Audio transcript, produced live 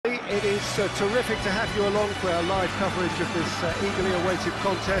It is terrific to have you along for our live coverage of this eagerly awaited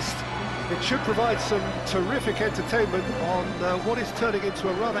contest. It should provide some terrific entertainment on what is turning into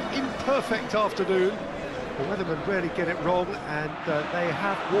a rather imperfect afternoon. The weathermen rarely get it wrong, and they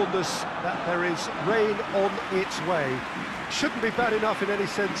have warned us that there is rain on its way. Shouldn't be bad enough in any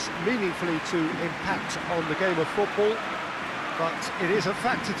sense meaningfully to impact on the game of football, but it is a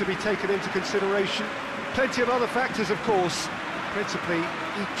factor to be taken into consideration. Plenty of other factors, of course, principally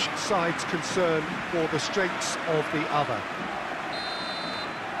each side's concern for the strengths of the other.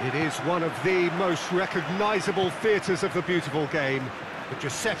 It is one of the most recognisable theatres of the beautiful game, the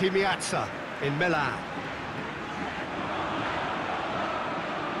Giuseppe Meazza in Milan.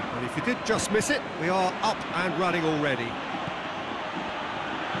 And if you did just miss it, we are up and running already.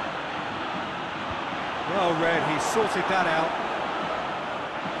 Well read, he sorted that out.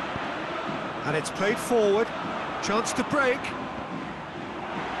 And it's played forward, chance to break.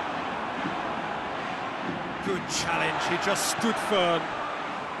 Good challenge, he just stood firm.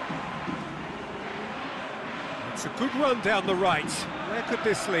 It's a good run down the right. Where could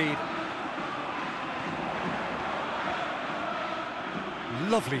this lead?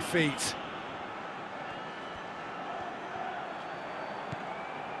 Lovely feet.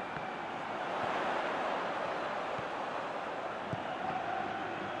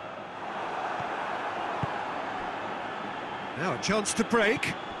 Now a chance to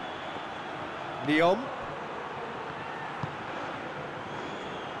break. Lyon.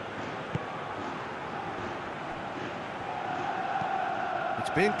 It's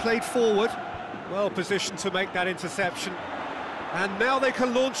being played forward. Well positioned to make that interception. And now they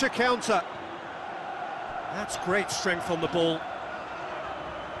can launch a counter. That's great strength on the ball.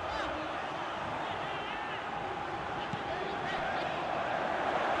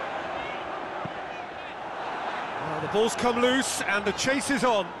 The ball's come loose and the chase is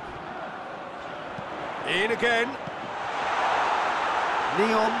on. In again.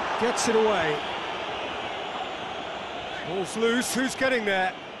 Lyon gets it away. Ball's loose, who's getting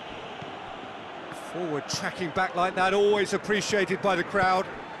there? Forward tracking back like that, always appreciated by the crowd.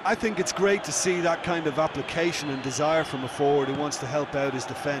 I think it's great to see that kind of application and desire from a forward who wants to help out his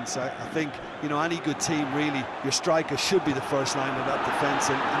defence. I think, you know, any good team, really, your striker should be the first line of that defence,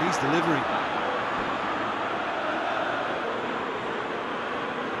 and he's delivering.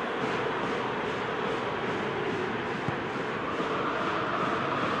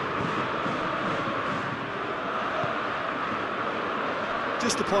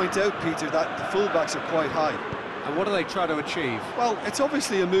 Just to point out, Peter, that the fullbacks are quite high. And what do they try to achieve? Well, it's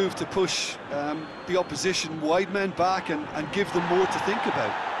obviously a move to push the opposition wide men back and give them more to think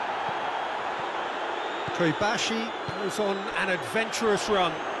about. Koibashi goes on an adventurous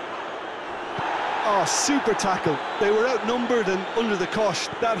run. Oh, super tackle. They were outnumbered and under the cosh.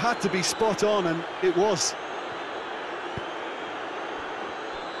 That had to be spot on, and it was.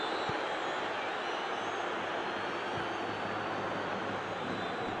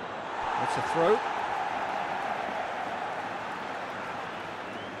 That's a throw.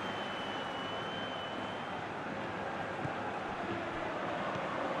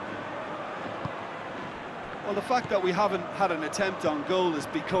 Well, the fact that we haven't had an attempt on goal is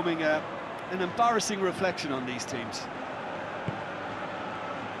becoming an embarrassing reflection on these teams.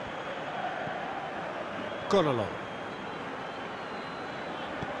 Gone along.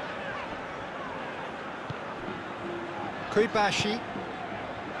 Koibashi.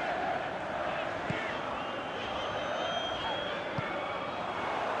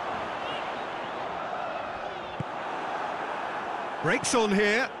 Breaks on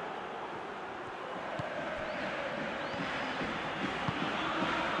here.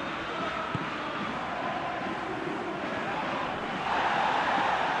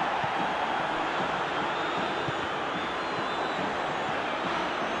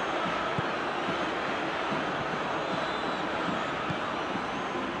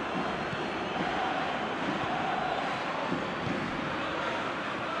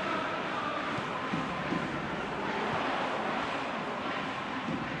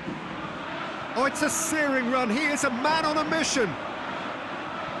 Oh, it's a searing run. He is a man on a mission.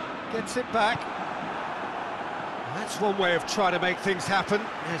 Gets it back. That's one way of trying to make things happen.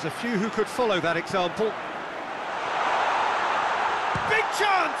 There's a few who could follow that example. Big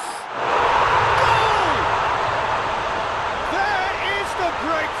chance! Goal! There is the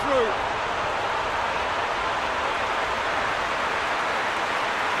breakthrough.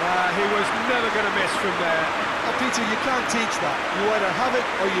 He was never going to miss from there. Oh, Peter, you can't teach that. You either have it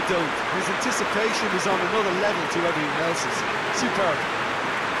or you don't. His anticipation is on another level to everyone else's. Superb.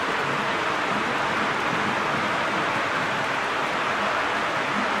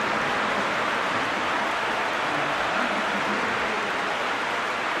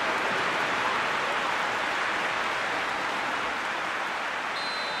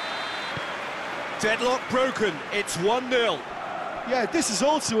 Deadlock broken, it's 1-0. Yeah, this is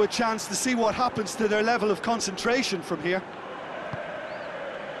also a chance to see what happens to their level of concentration from here.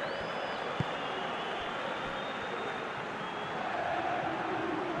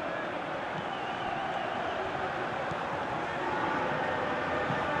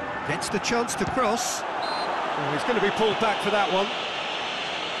 Gets the chance to cross. Oh, he's going to be pulled back for that one.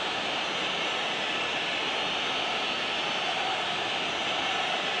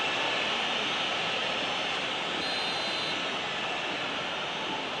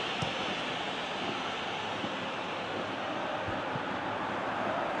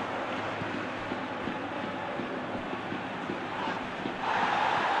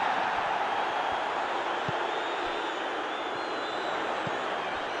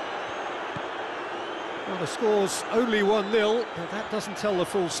 Well, the score's only 1-0, but that doesn't tell the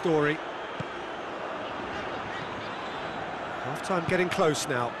full story. Half-time getting close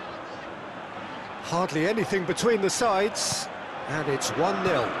now. Hardly anything between the sides, and it's 1-0.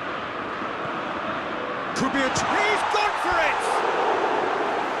 Could be a... He's gone for it!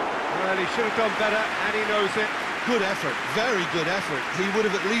 Well, he should have done better, and he knows it. Good effort, very good effort. He would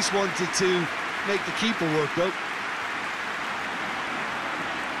have at least wanted to make the keeper work, though.